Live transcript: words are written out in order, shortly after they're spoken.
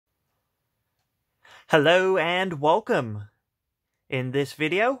Hello and welcome! In this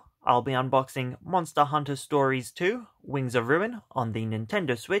video, I'll be unboxing Monster Hunter Stories 2 Wings of Ruin on the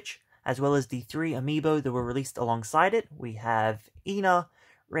Nintendo Switch, as well as the 3 Amiibo that were released alongside it. We have Ina,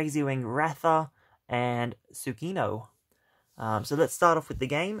 Razewing, Ratha, and Tsukino. So let's start off with the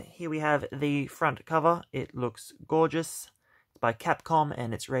game. Here we have the front cover. It looks gorgeous. It's by Capcom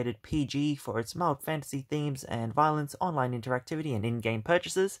and it's rated PG for its mild fantasy themes and violence, online interactivity, and in-game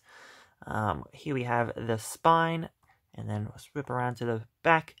purchases. Here we have the spine, and then we'll whip around to the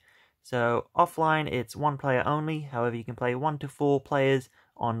back. So offline, it's 1 player only. However, you can play 1 to 4 players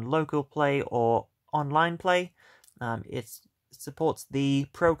on local play or online play. It supports the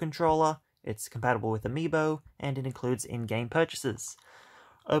Pro Controller. It's compatible with Amiibo, and it includes in-game purchases.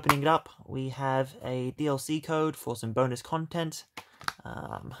 Opening it up, we have a DLC code for some bonus content,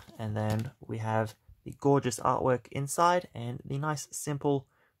 and then we have the gorgeous artwork inside and the nice simple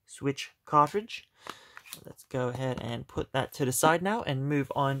Switch cartridge. Let's go ahead and put that to the side now and move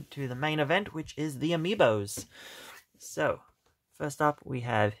on to the main event, which is the Amiibos. So, first up we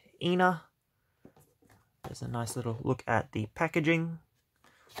have Ina. There's a nice little look at the packaging.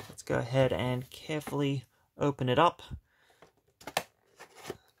 Let's go ahead and carefully open it up.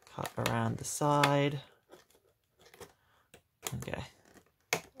 Cut around the side. Okay.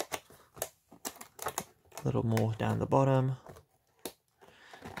 A little more down the bottom.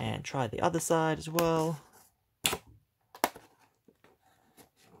 And try the other side as well.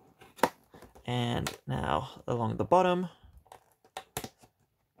 And now along the bottom.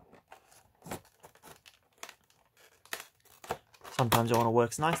 Sometimes it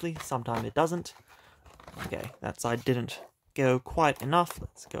works nicely, sometimes it doesn't. Okay, that side didn't go quite enough.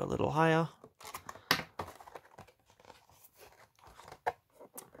 Let's go a little higher.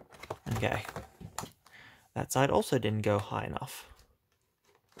 Okay. That side also didn't go high enough.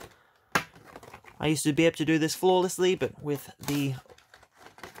 I used to be able to do this flawlessly, but with the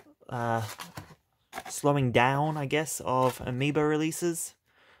slowing down, I guess, of Amiibo releases,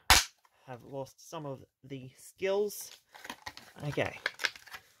 have lost some of the skills. Okay,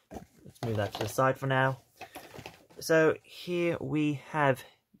 let's move that to the side for now. So here we have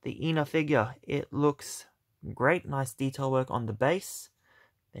the Ina figure. It looks great, nice detail work on the base.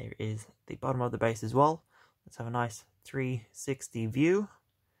 There is the bottom of the base as well. Let's have a nice 360 view,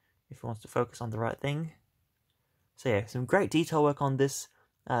 if it wants to focus on the right thing. So yeah, some great detail work on this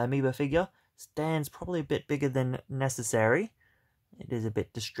Amiibo figure. Stands probably a bit bigger than necessary. It is a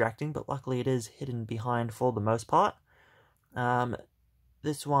bit distracting, but luckily it is hidden behind for the most part.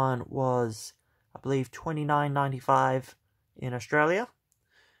 This one was, I believe, $29.95 in Australia.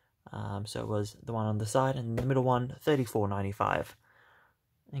 So it was the one on the side, and the middle one, $34.95.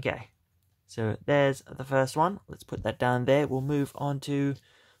 Okay, so there's the first one. Let's put that down there. We'll move on to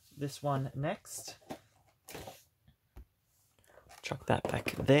this one next. Chuck that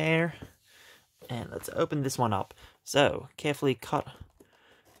back there. And let's open this one up. So, carefully cut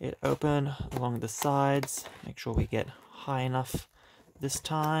it open along the sides. Make sure we get high enough this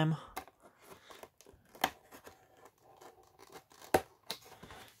time.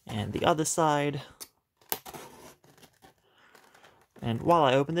 And the other side. And while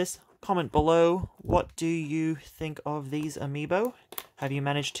I open this, comment below, what do you think of these Amiibo? Have you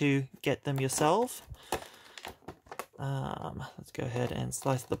managed to get them yourself? Let's go ahead and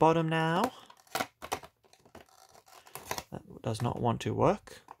slice the bottom now. That does not want to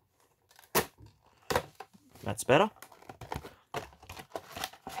work. That's better.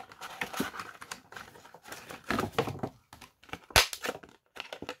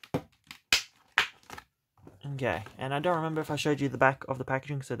 Okay, and I don't remember if I showed you the back of the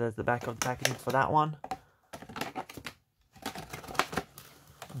packaging, so there's the back of the packaging for that one.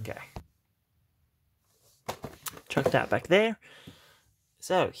 Okay. Chuck that back there.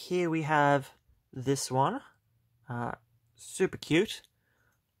 So, here we have this one. Super cute.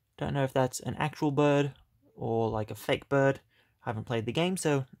 Don't know if that's an actual bird or like a fake bird. I haven't played the game,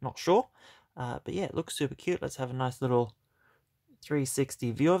 so not sure. But yeah, it looks super cute. Let's have a nice little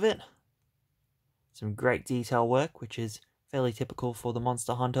 360 view of it. Some great detail work, which is fairly typical for the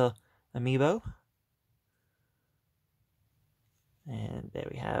Monster Hunter Amiibo. And there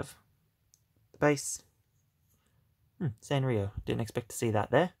we have the base. Sanrio. Didn't expect to see that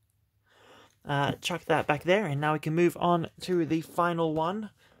there. Chuck that back there, and now we can move on to the final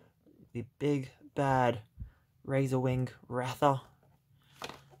one. The big, bad Razewing Ratha.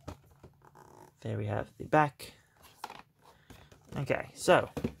 There we have the back. Okay, so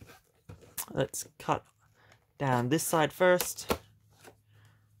let's cut down this side first.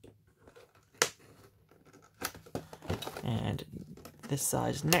 And this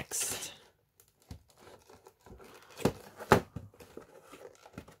side next.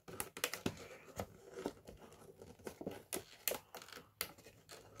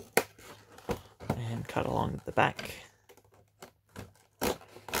 back. That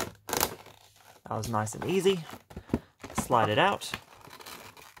was nice and easy. Slide it out.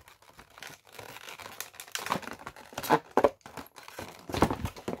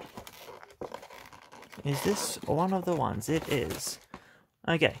 Is this one of the ones? It is.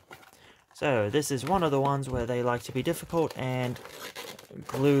 Okay, so this is one of the ones where they like to be difficult and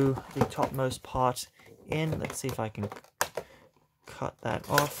glue the topmost part in. Let's see if I can cut that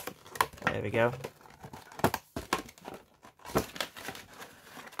off. There we go.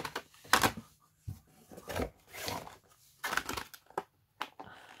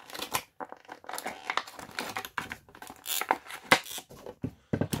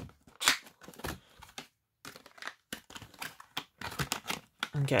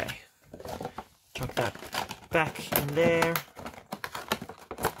 Okay, chuck that back in there,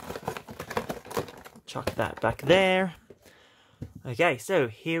 chuck that back there. Okay, so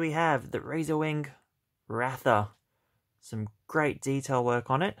here we have the Razewing Ratha. Some great detail work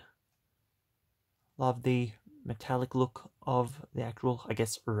on it. Love the metallic look of the actual, I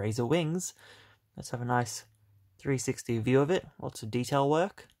guess, razor wings. Let's have a nice 360 view of it. Lots of detail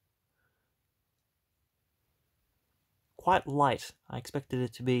work. Quite light. I expected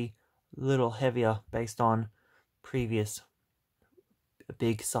it to be a little heavier based on previous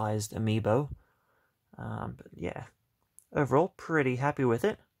big sized Amiibo. But yeah, overall pretty happy with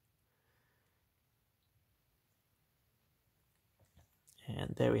it.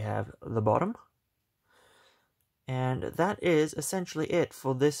 And there we have the bottom. And that is essentially it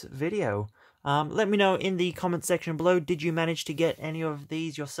for this video. Let me know in the comment section below, did you manage to get any of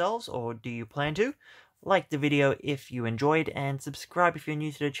these yourselves, or do you plan to? Like the video if you enjoyed, and subscribe if you're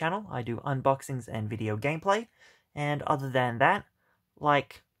new to the channel. I do unboxings and video gameplay. And other than that,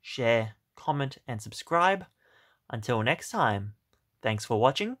 like, share, comment, and subscribe. Until next time, thanks for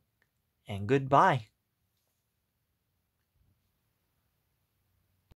watching, and goodbye.